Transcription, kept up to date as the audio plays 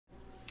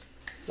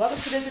Welcome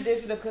to this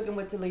edition of Cooking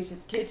with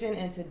Talicia's Kitchen,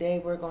 and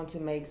today we're going to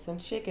make some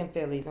chicken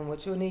Phillies. And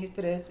what you'll need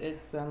for this is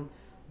some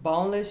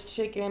boneless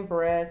chicken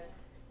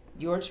breast,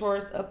 your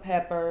choice of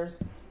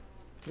peppers,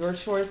 your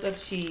choice of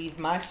cheese.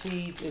 My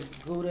cheese is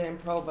Gouda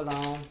and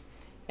provolone,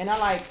 and I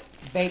like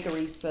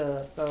bakery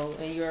sub. So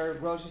in your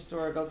grocery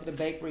store, go to the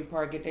bakery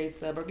part, get their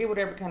sub, or get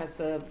whatever kind of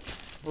sub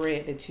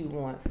bread that you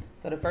want.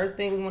 So the first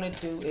thing we want to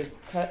do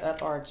is cut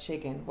up our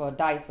chicken, well,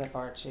 dice up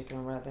our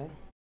chicken rather.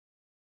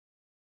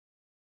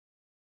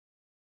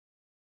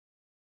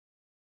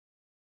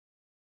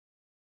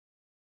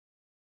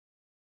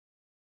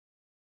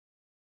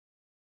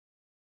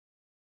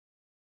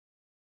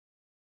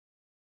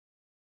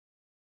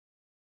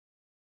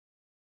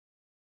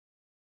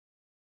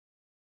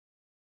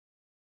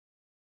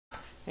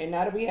 Okay,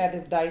 now that we have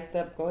this diced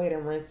up, go ahead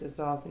and rinse this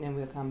off and then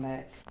we'll come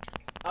back.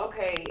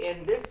 Okay,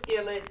 in this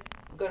skillet,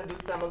 I'm going to do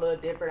something a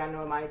little different. I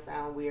know it might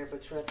sound weird,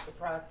 but trust the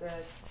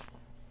process.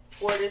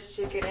 Pour this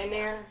chicken in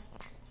there,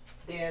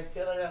 then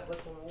fill it up with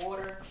some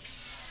water.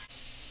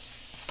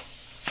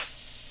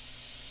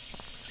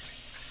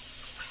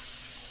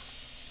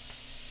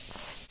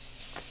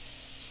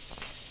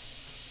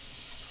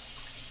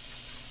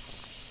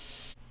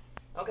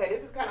 Okay,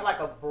 this is kind of like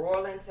a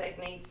broiling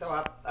technique, so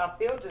I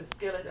filled the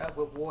skillet up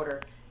with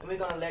water, and we're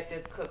going to let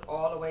this cook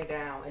all the way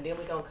down, and then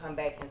we're going to come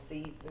back and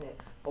season it.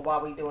 But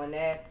while we're doing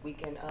that, we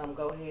can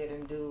go ahead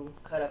and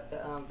cut up the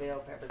bell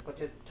peppers. But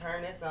just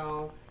turn this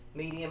on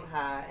medium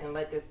high and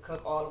let this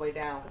cook all the way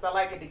down, because I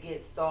like it to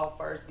get soft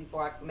first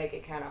before I make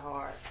it kind of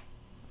hard.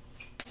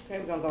 Okay,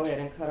 we're going to go ahead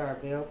and cut our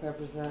bell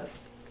peppers up.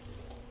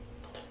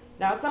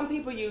 Now, some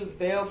people use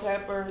bell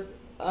peppers,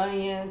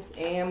 onions,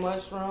 and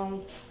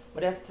mushrooms.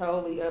 But that's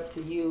totally up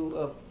to you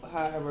of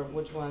however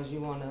which ones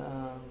you want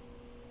to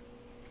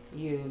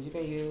use. You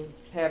can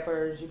use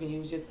peppers, you can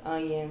use just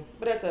onions,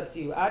 but that's up to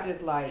you. I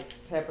just like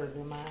peppers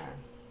in mine,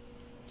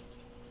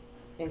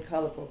 and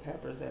colorful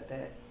peppers at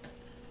that.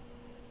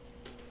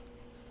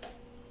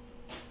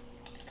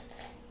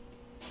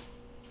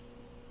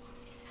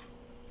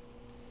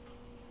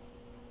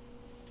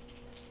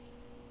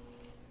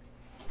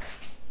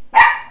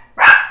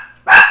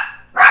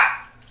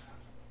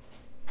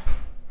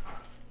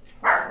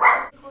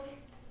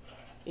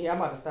 Yeah, I'm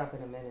about to stop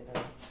in a minute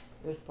though.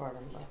 This part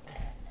I'm about to.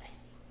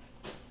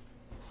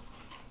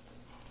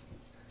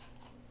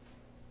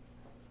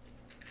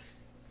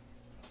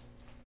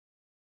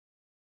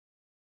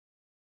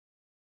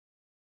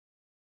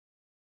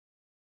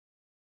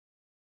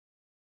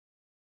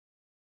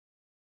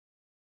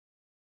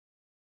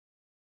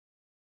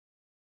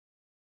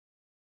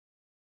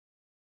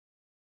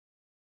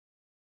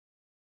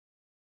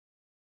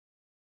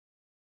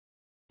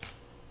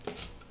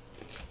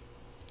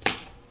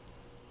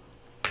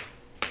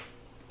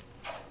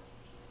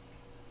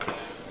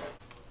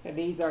 And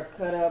these are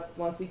cut up.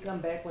 Once we come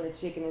back when the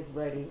chicken is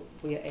ready,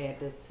 we'll add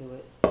this to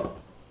it.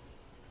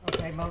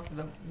 Okay, most of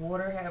the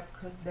water have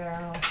cooked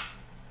down.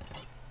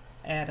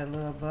 Add a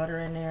little butter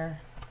in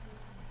there,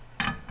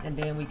 and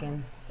then we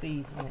can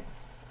season it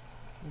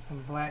with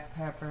some black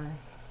pepper,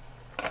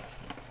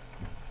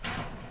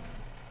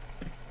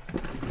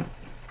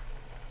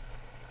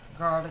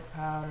 garlic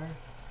powder,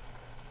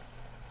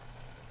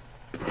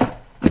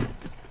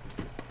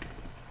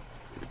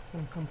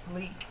 some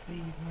complete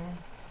seasoning,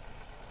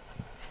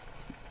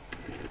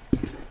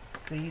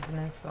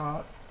 seasoning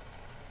salt,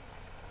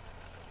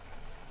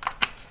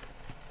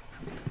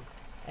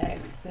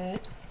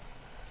 accent,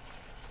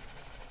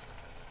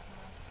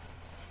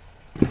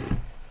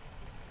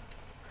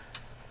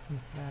 some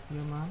Slap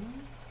Your Mama,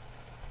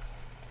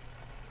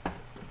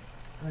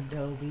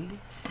 Adobe,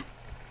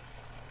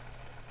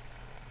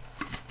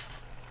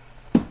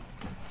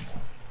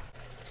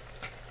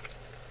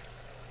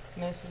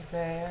 Mrs.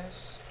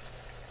 Dash,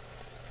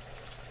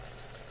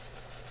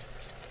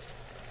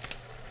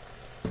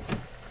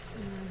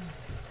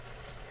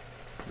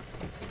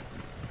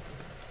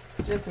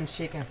 just some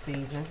chicken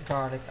seasonings,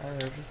 garlic,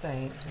 herb. This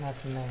ain't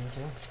nothing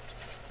major.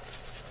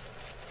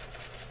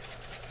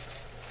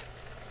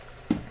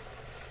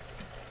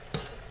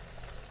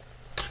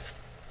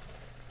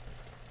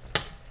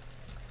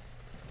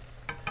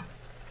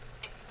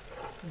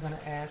 I'm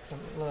gonna add some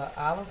little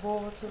olive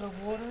oil to the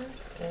water,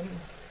 and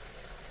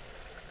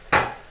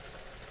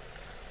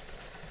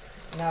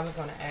now we're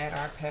gonna add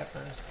our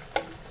peppers.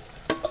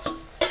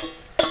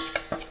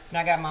 And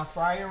I got my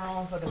fryer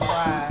on for the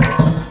fries.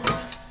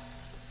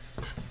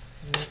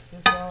 Mix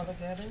this all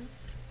together.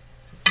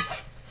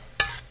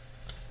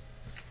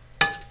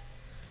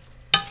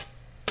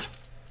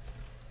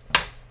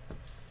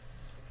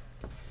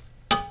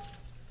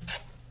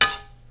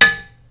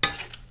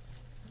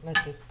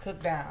 Let this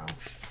cook down.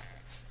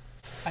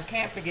 I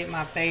can't forget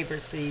my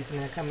favorite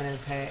seasoning coming in a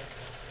pack.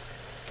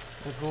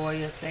 The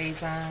Goya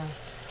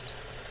Sazon.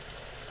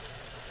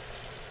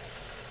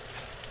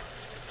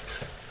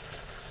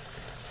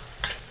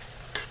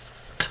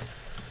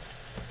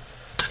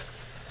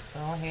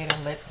 Go ahead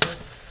and let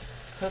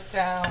this cook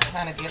down,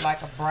 kind of get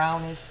like a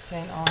brownish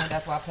tint on it.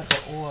 That's why I put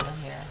the oil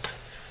in here.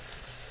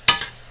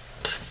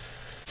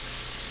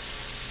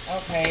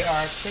 Okay,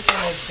 our chicken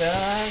is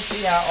done.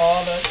 See how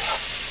all the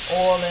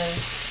oil and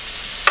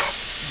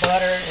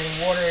butter and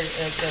water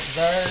is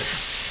absorbed.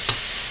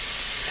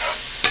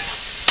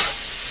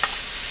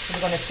 So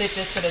we're going to sit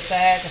this to the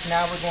side because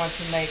now we're going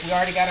to make, we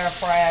already got our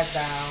fries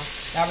down.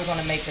 Now we're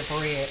going to make the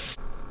bread.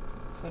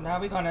 So now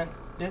we're going to,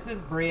 this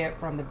is bread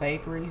from the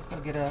bakery. So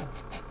get a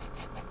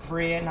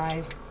bread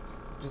knife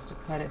just to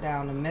cut it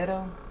down the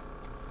middle.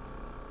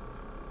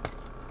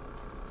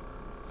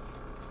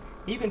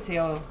 You can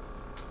tell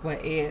what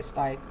edge,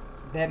 like,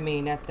 that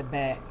mean that's the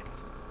back.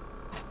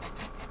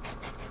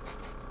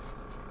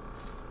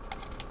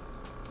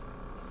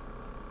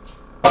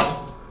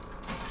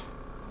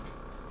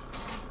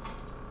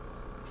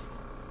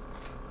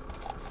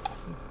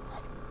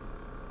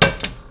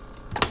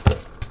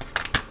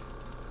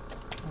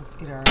 Let's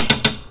get our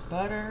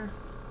butter.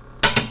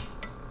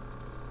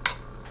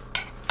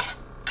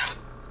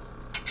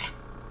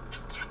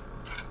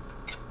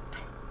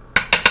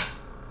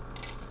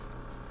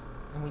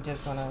 And we're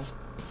just gonna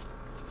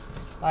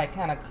like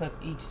kind of cook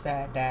each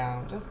side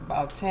down. Just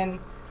about 1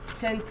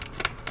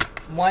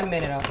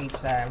 minute on each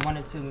side, 1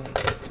 to 2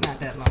 minutes, not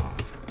that long.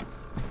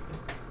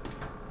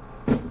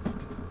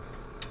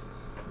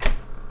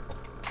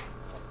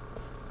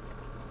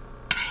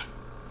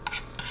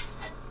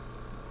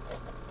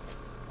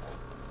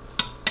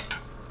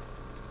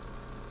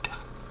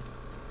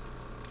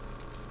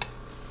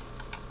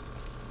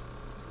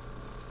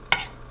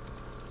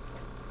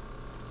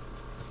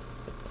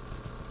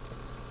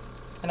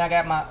 And I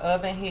got my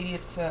oven heated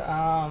to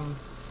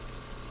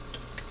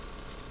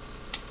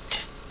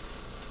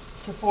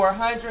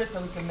 400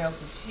 so we can melt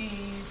the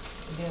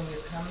cheese, and then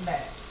we'll come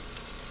back.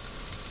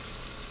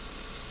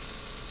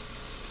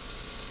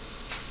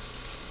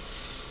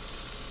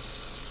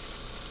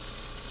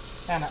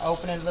 Kind of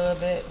open it a little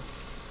bit.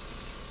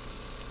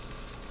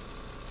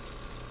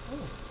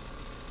 Ooh.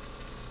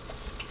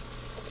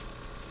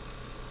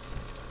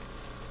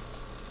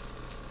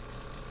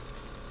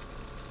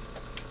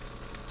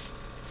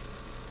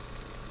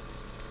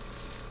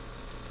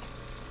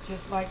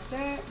 Just like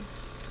that.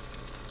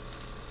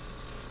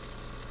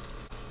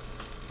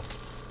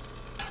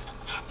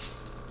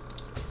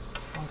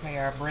 Okay,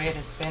 our bread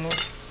is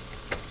finished.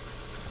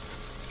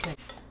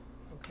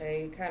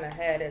 Okay, you kind of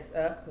had this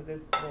up because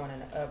it's going in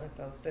the oven,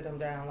 so sit them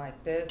down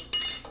like this.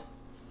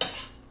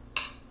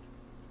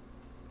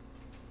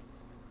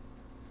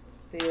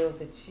 Fill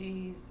the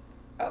cheese.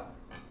 Oh,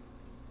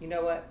 you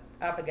know what?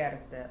 I forgot a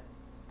step.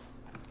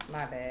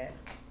 My bad.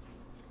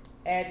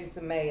 Add you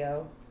some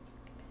mayo.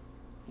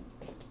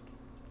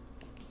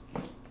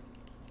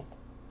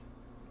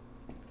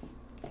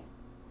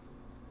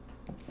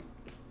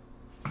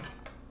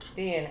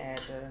 Then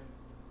add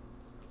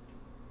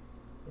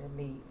your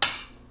meat.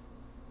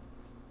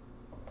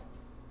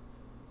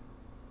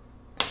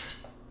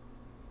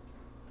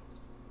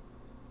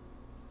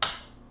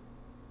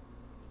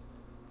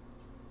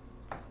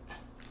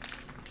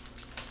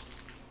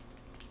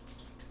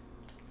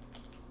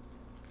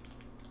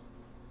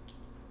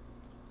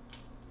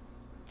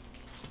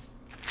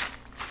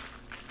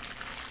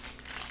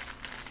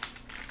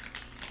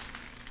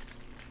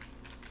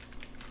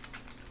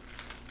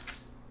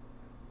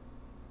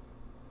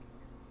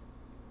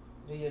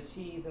 Do your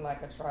cheese in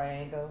like a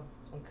triangle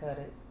and cut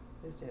it.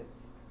 It's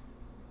just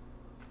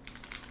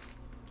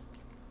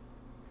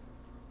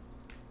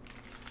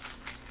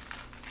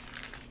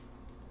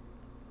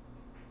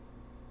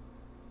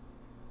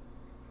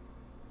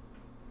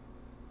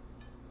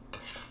add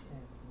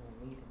some more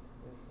meat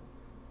into this one.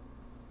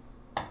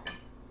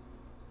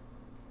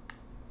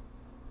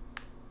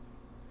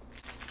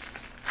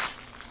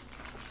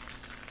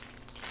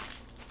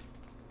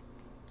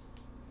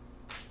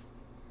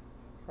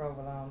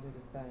 Provolone do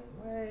the same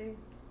way.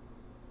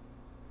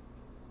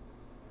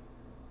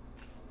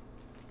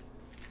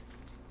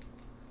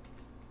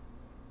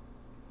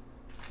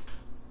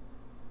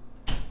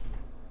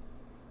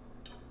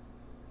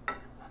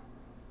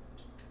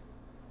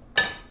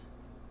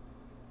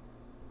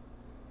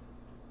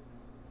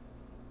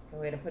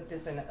 Go ahead and put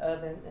this in the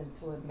oven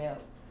until it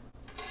melts.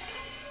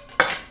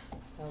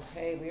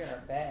 Okay, we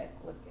are back.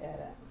 Look at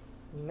it.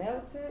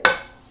 Melted.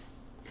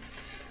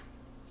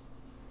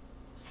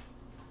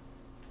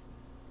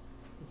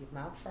 Get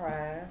my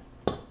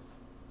fries. I'll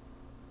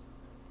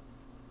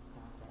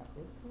grab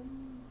this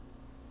one.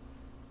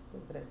 A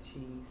little bit of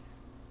cheese.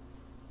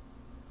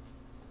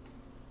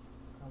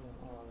 I want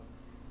all of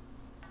this.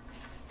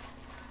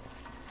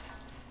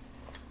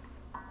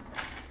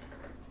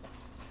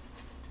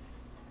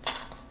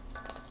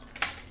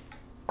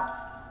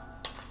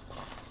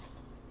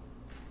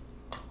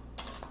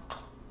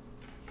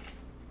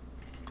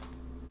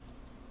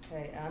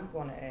 Okay, I'm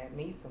going to add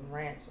me some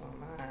ranch on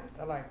mine.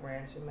 I like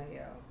ranch and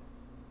mayo.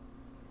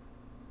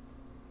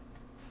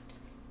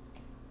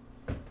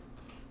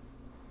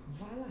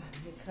 Voila,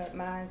 you cut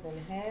mine in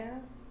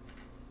half.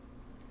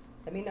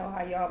 Let me know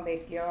how y'all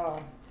make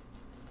y'all.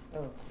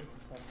 Oh, this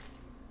is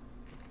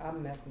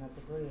I'm messing up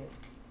the bread.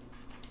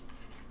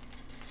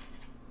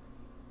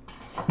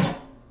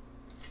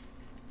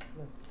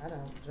 Look. I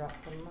done dropped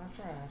some of my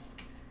fries.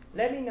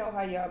 Let me know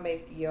how y'all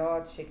make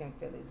y'all chicken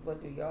Phillies.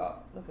 What do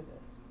y'all, look at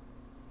this.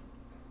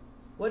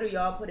 What do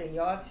y'all put in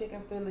y'all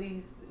chicken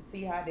Phillies?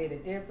 See how they did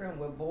it different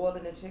with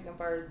boiling the chicken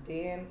first,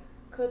 then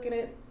cooking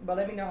it. But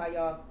let me know how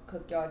y'all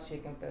cook y'all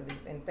chicken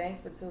Phillies. And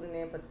thanks for tuning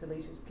in for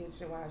Talicia's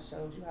Kitchen, where I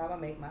showed you how I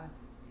make my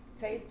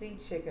tasty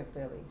chicken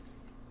Philly.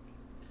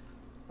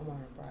 I want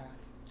to fry.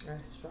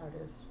 Let's try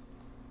this.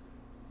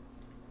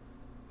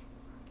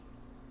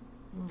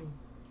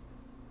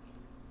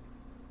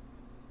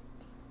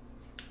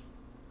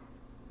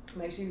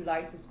 Make sure you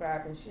like,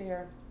 subscribe, and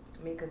share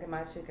me cooking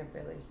my chicken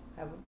Philly. Have a